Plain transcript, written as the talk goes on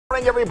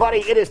morning, everybody.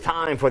 It is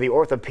time for the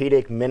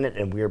Orthopedic Minute,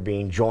 and we are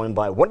being joined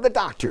by one of the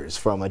doctors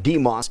from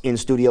DMOS in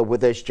studio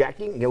with us.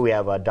 Jackie, we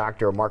have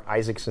Dr. Mark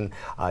Isaacson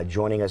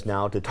joining us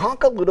now to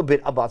talk a little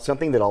bit about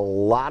something that a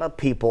lot of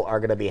people are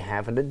going to be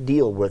having to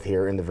deal with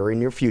here in the very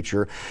near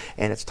future,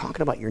 and it's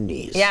talking about your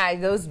knees. Yeah,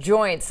 those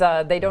joints,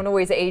 they don't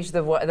always age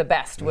the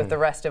best with the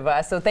rest of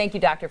us. So thank you,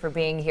 doctor, for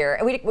being here.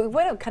 And we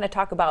want to kind of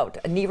talk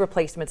about knee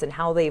replacements and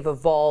how they've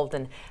evolved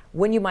and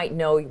when you might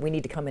know we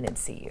need to come in and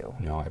see you.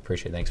 No, I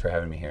appreciate it. Thanks for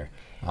having me here.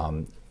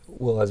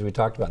 Well, as we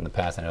talked about in the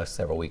past, I know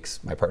several weeks,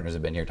 my partners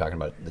have been here talking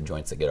about the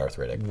joints that get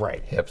arthritic.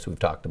 Right. Hips, we've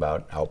talked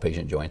about.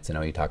 Outpatient joints, I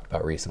know you talked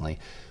about recently.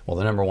 Well,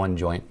 the number one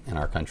joint in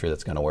our country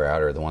that's going to wear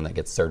out, or the one that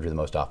gets surgery the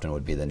most often,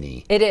 would be the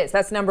knee. It is.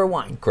 That's number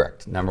one.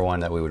 Correct. Number one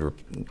that we would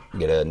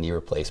get a knee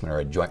replacement or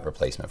a joint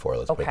replacement for,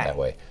 let's put it that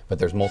way. But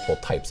there's multiple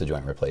types of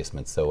joint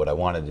replacements. So what I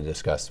wanted to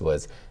discuss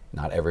was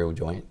not every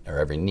joint or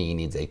every knee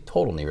needs a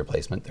total knee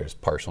replacement. There's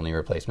partial knee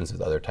replacements.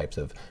 There's other types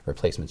of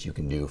replacements you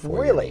can do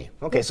for your knee.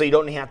 Okay, so you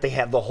don't have to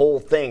have the whole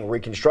thing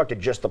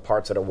reconstructed, just the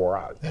parts that are wore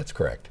out. That's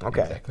correct.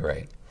 Okay. Exactly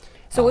right.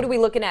 So what are we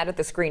looking at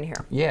the screen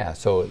here? Yeah,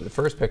 so the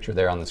first picture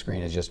there on the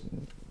screen is just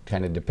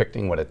kind of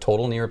depicting what a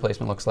total knee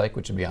replacement looks like,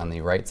 which would be on the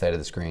right side of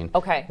the screen,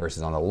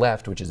 versus on the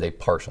left, which is a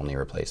partial knee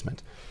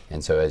replacement.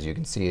 And so as you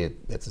can see,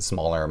 it's a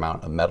smaller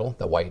amount of metal.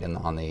 The white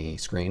on the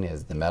screen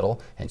is the metal,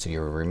 and so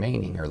you're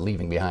remaining or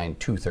leaving behind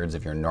 2/3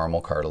 of your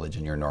normal cartilage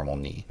in your normal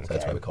knee. So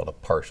that's why we call it a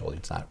partial.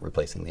 It's not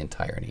replacing the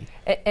entire knee.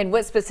 And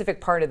what specific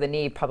part of the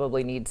knee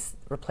probably needs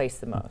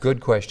replaced the most?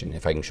 Good question.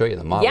 If I can show you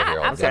the model here,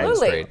 I'll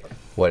absolutely.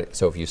 demonstrate.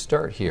 So if you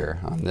start here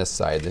on this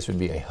side, this would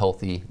be a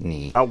healthy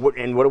knee.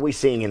 And what are we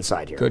seeing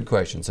inside here? Good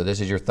question. So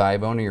this is your thigh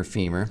bone or your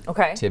femur,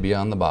 tibia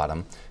on the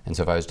bottom. And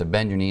so if I was to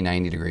bend your knee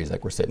 90 degrees,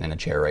 like we're sitting in a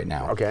chair right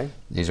now,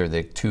 these are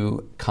the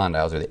two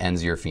condyles, or the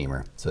ends of your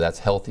femur. So that's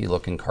healthy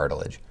looking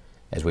cartilage.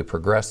 As we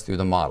progress through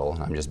the model,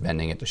 and I'm just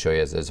bending it to show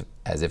you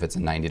as if it's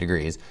in 90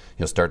 degrees,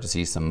 you'll start to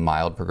see some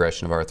mild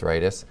progression of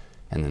arthritis,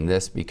 and then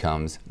this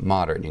becomes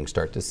moderate, and you can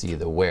start to see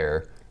the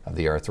wear of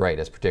the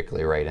arthritis,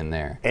 particularly right in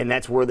there. And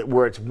that's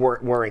where it's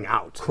wearing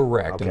out.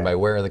 Correct. And by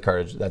wear of the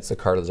cartilage, that's the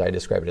cartilage. I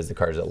describe it as the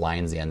cartilage that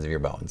lines the ends of your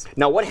bones.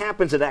 Now, what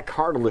happens to that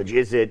cartilage?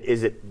 Is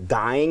it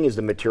dying? Is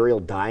the material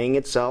dying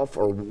itself,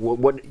 or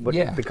what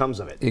becomes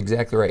of it?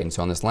 Exactly right. And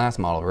so on this last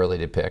model, it really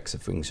depicts,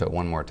 if we can show it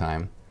one more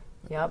time,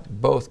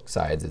 both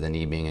sides of the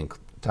knee being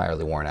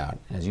entirely worn out.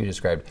 As you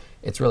described,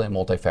 it's really a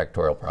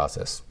multifactorial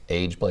process.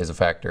 Age plays a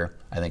factor.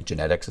 I think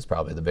genetics is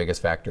probably the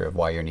biggest factor of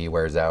why your knee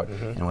wears out.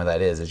 And what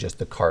that is just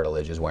the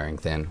cartilage is wearing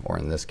thin, or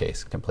in this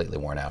case, completely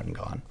worn out and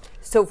gone.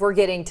 So if we're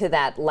getting to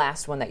that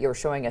last one that you were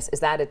showing us, is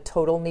that a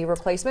total knee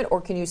replacement, or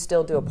can you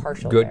still do a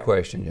partial? Good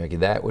question, Jackie.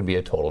 That would be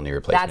a total knee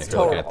replacement. That's if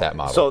you're looking at that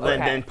model. So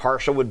then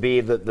partial would be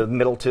the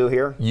middle two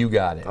here? You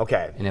got it.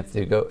 Okay. And if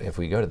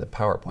we go to the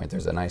PowerPoint,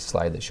 there's a nice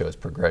slide that shows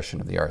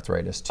progression of the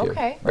arthritis too.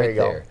 Okay. There you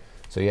go.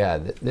 So yeah,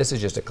 this is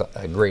just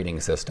a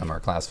grading system or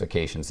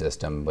classification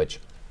system,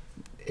 which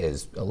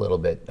is a little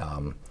bit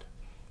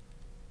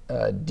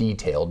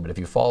detailed, but if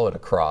you follow it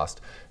across,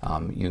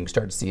 you can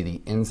start to see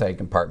the inside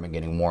compartment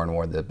getting more and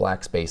more. The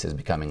black space is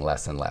becoming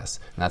less and less.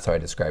 And that's how I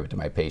describe it to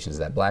my patients.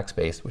 That black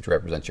space, which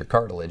represents your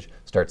cartilage,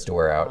 starts to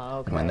wear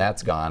out. And when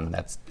that's gone,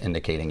 that's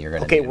indicating you're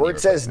going to need a knee where it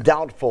says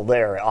doubtful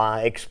there,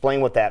 explain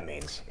what that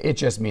means.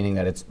 It's just meaning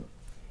that it's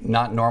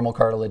not normal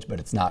cartilage, but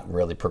it's not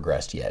really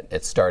progressed yet.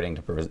 It's starting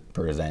to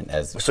present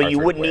as So you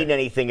wouldn't need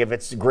anything if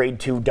it's grade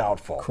 2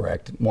 doubtful?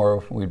 Correct.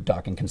 More, we're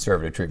talking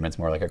conservative treatments,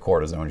 more like a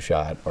cortisone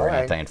shot or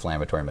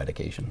anti-inflammatory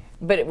medication.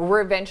 But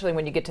we're eventually,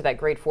 when you get to that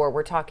grade 4,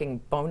 we're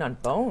talking bone on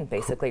bone,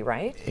 basically,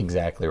 right?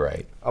 Exactly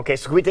right. Okay,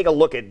 so can we take a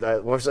look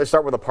at, let's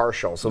start with a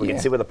partial, so we can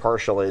see what the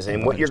partial is.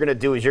 And what you're going to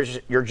do is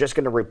you're just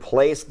going to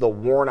replace the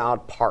worn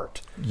out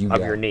part of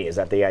your knee. Is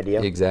that the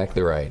idea?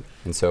 Exactly right.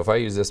 And so if I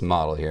use this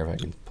model here, if I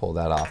can pull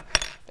that off,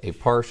 a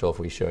partial, if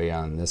we show you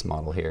on this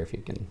model here, if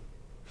you can,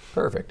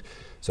 perfect.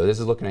 So this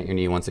is looking at your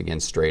knee once again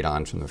straight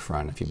on from the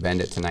front. If you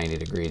bend it to 90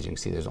 degrees, you can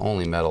see there's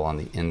only metal on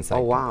the inside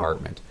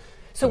compartment.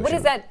 So what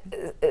is that?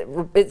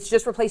 It's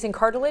just replacing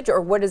cartilage, or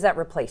what is that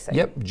replacing?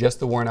 Yep, just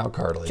the worn out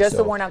cartilage. Just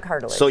the worn out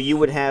cartilage. So you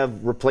would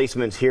have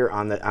replacements here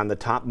on the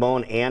top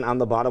bone and on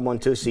the bottom one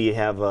too. So you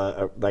have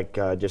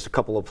just a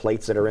couple of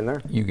plates that are in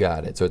there. You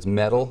got it. So it's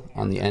metal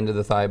on the end of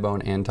the thigh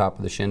bone and top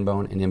of the shin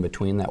bone, and in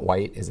between that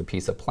white is a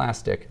piece of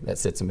plastic that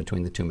sits in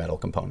between the two metal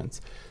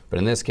components. But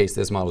in this case,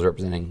 this model is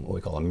representing what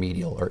we call a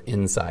medial or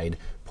inside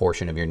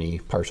portion of your knee,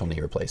 partial knee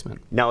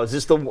replacement. Now, is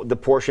this the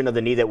portion of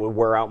the knee that would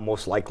wear out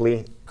most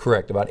likely?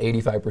 Correct. About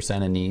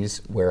 85% of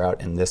knees wear out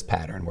in this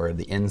pattern, where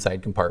the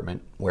inside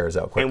compartment wears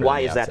out quicker. And why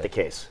is that the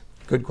case?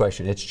 Good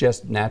question. It's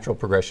just natural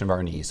progression of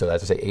our knees. So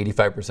that's to say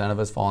 85% of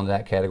us fall into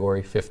that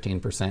category,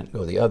 15%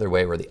 go the other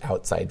way, where the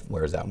outside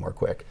wears out more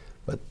quick.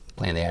 But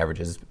playing the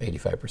averages,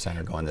 85%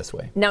 are going this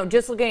way. Now,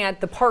 just looking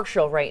at the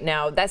partial right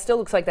now, that still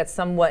looks like that's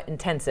somewhat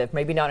intensive.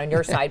 Maybe not on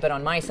your side, but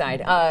on my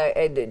side.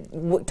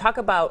 Talk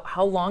about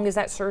how long is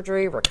that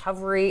surgery,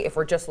 recovery, if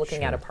we're just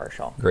looking at a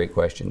partial? Great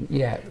question.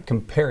 Yeah,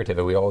 comparative,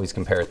 we always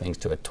compare things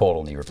to a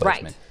total knee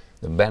replacement.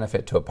 Right. The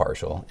benefit to a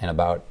partial, and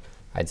about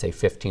I'd say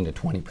 15 to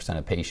 20%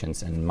 of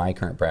patients in my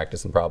current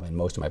practice, and probably in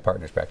most of my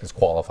partners' practice,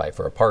 qualify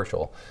for a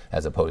partial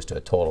as opposed to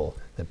a total.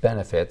 The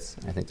benefits,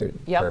 I think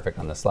they're perfect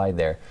on the slide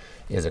there,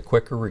 is a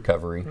quicker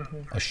recovery,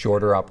 a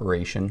shorter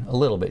operation, a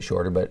little bit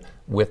shorter, but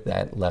with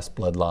that less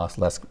blood loss,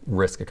 less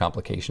risk of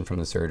complication from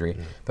the surgery.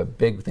 But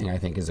big thing I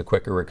think is a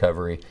quicker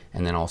recovery,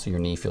 and then also your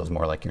knee feels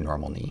more like your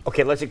normal knee.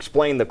 Okay, let's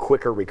explain the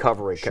quicker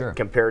recovery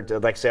compared to,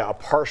 like, say, a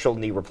partial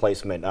knee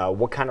replacement.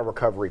 What kind of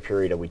recovery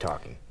period are we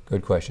talking?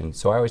 Good question.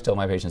 So I always tell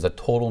my patients a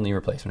total knee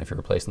replacement, if you're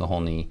replacing the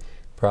whole knee,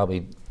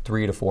 probably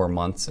 3 to 4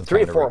 months of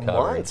 3 to 4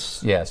 recovery.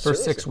 months? Yes,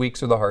 first 6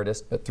 weeks are the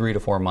hardest, but 3 to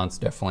 4 months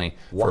definitely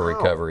for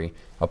recovery.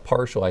 A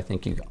partial, I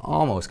think you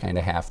almost kind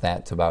of half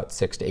that to about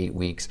 6 to 8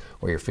 weeks,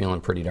 where you're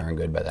feeling pretty darn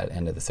good by that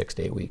end of the 6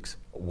 to 8 weeks.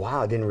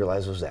 Wow, I didn't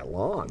realize it was that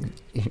long.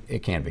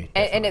 It can be.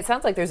 And it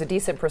sounds like there's a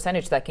decent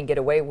percentage that can get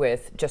away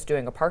with just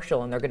doing a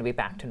partial and they're going to be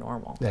back to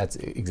normal. That's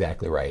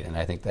exactly right, and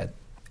I think that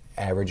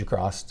average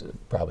across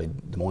probably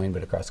Des Moines,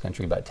 but across the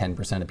country, about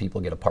 10% of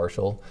people get a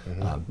partial,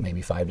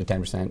 maybe 5 to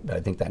 10%. But I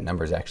think that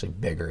number is actually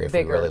bigger. If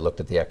we really looked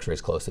at the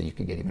X-rays closely, you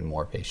could get even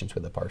more patients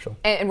with a partial.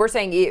 And we're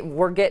saying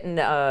we're getting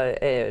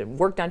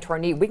work done to our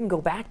knee. We can go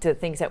back to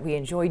things that we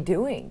enjoy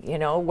doing. You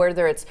know,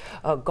 whether it's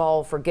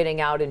golf or getting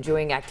out and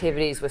doing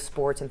activities with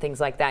sports and things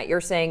like that.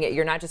 You're saying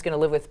you're not just going to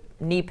live with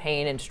knee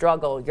pain and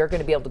struggle. You're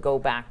going to be able to go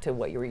back to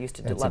what you were used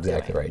to doing. That's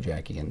exactly right,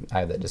 Jackie. And I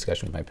have that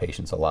discussion with my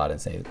patients a lot, and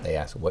they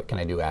ask, what can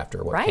I do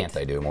after? What can't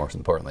I do? More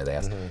importantly, they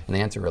ask. And the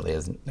answer really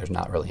is, there's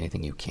not really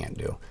anything you can't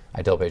do.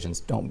 I tell patients,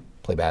 don't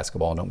play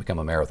basketball, don't become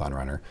a marathon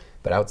runner.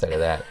 But outside of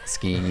that,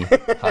 ski,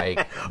 hike,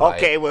 bike.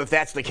 Okay, well, if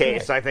that's the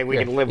case, I think we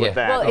can live with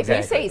that. Well, if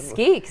you say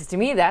ski, because to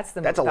me that's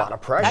a lot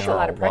of pressure. That's a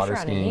lot of pressure Water on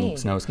a skiing, knee.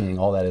 snow skiing,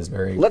 all that is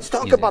very Let's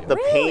talk easy about to the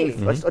do.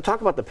 pain. Let's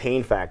talk about the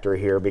pain factor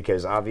here,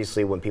 because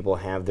obviously when people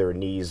have their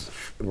knees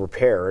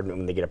repaired,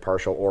 when they get a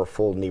partial or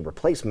full knee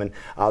replacement,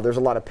 there's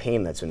a lot of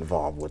pain that's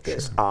involved with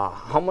this.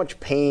 How much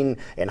pain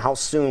and how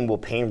soon will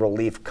pain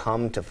relief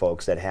come to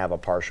folks that have a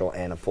partial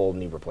and a full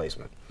knee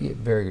replacement? Yeah,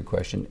 very good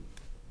question.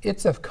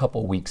 It's a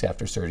couple weeks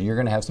after surgery. You're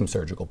going to have some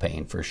surgical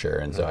pain for sure.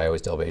 And so I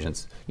always tell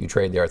patients, you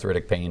trade the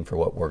arthritic pain for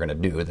what we're going to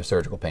do, the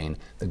surgical pain.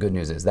 The good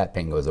news is that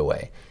pain goes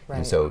away. Right.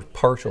 And so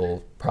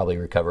partial probably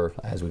recover,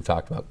 as we've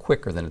talked about,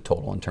 quicker than a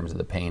total in terms of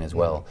the pain as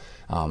well.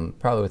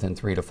 Probably within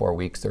 3 to 4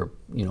 weeks, they're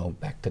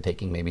back to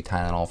taking maybe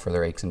Tylenol for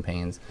their aches and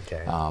pains.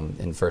 Okay.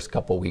 In the first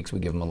couple weeks,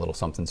 we give them a little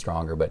something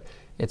stronger, but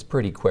it's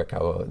pretty quick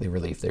how the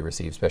relief they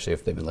receive, especially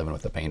if they've been living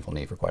with a painful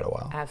knee for quite a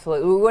while.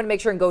 Absolutely. We want to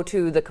make sure and go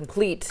to the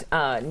complete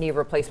knee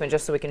replacement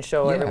just so we can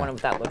show everyone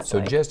what that looks like. So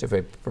just if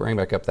I bring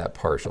back up that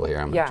partial here,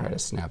 I'm going to try to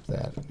snap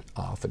that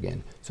off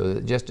again. So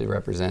just to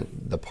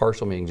represent the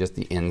partial, meaning just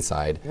the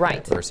inside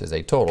versus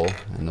a total,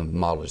 and the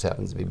model just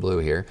happens to be blue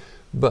here.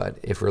 But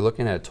if we're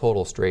looking at a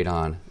total straight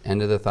on,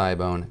 end of the thigh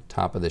bone,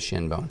 top of the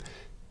shin bone.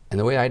 And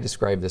the way I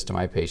describe this to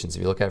my patients,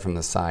 if you look at it from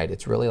the side,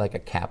 it's really like a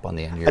cap on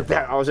the end of your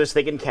bone. I was just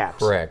thinking caps.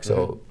 Correct.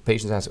 So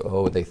patients ask,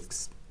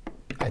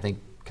 I think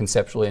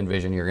conceptually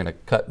envision you're going to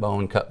cut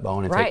bone,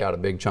 and take out a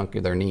big chunk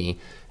of their knee.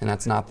 And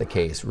that's not the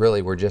case.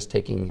 Really, we're just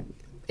taking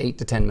 8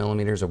 to 10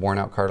 millimeters of worn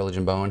out cartilage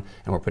and bone,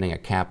 and we're putting a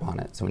cap on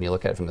it. So when you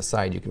look at it from the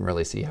side, you can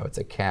really see how it's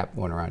a cap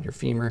going around your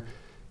femur.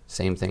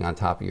 Same thing on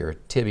top of your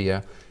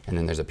tibia, and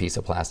then there's a piece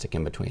of plastic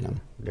in between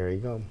them. There you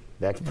go.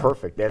 That's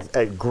perfect. That's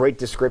a great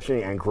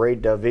description and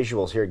great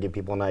visuals here to give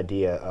people an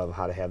idea of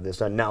how to have this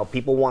done. Now,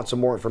 people want some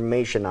more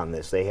information on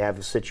this. They have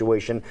a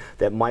situation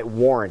that might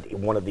warrant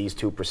one of these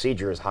two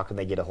procedures. How can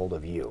they get a hold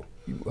of you?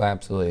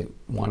 Absolutely.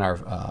 One, our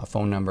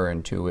phone number,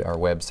 and two, our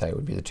website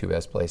would be the two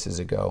best places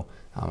to go.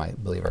 I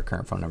believe our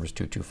current phone number is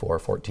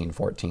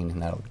 224-1414,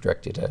 and that'll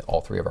direct you to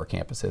all 3 of our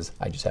campuses.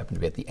 I just happen to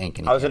be at the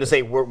Ankeny I was going to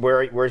say,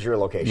 where's your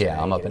location? Yeah,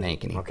 I'm up in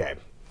Ankeny. Okay.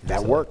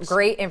 That works.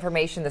 Great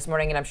information this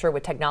morning, and I'm sure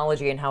with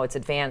technology and how it's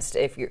advanced,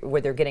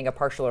 whether you're getting a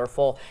partial or a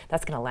full,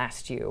 that's going to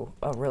last you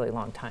a really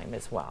long time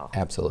as well.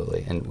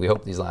 Absolutely, and we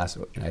hope these last,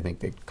 and I think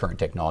the current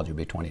technology will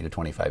be 20 to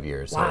 25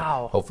 years.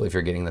 Wow. So hopefully if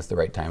you're getting this the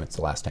right time, it's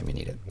the last time you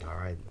need it. All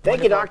right.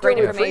 Thank you, Doctor. Great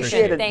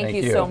information. Thank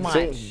you so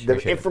much.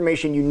 The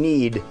information you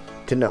need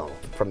to know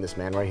from this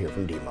man right here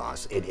from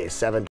DMOS. It is 7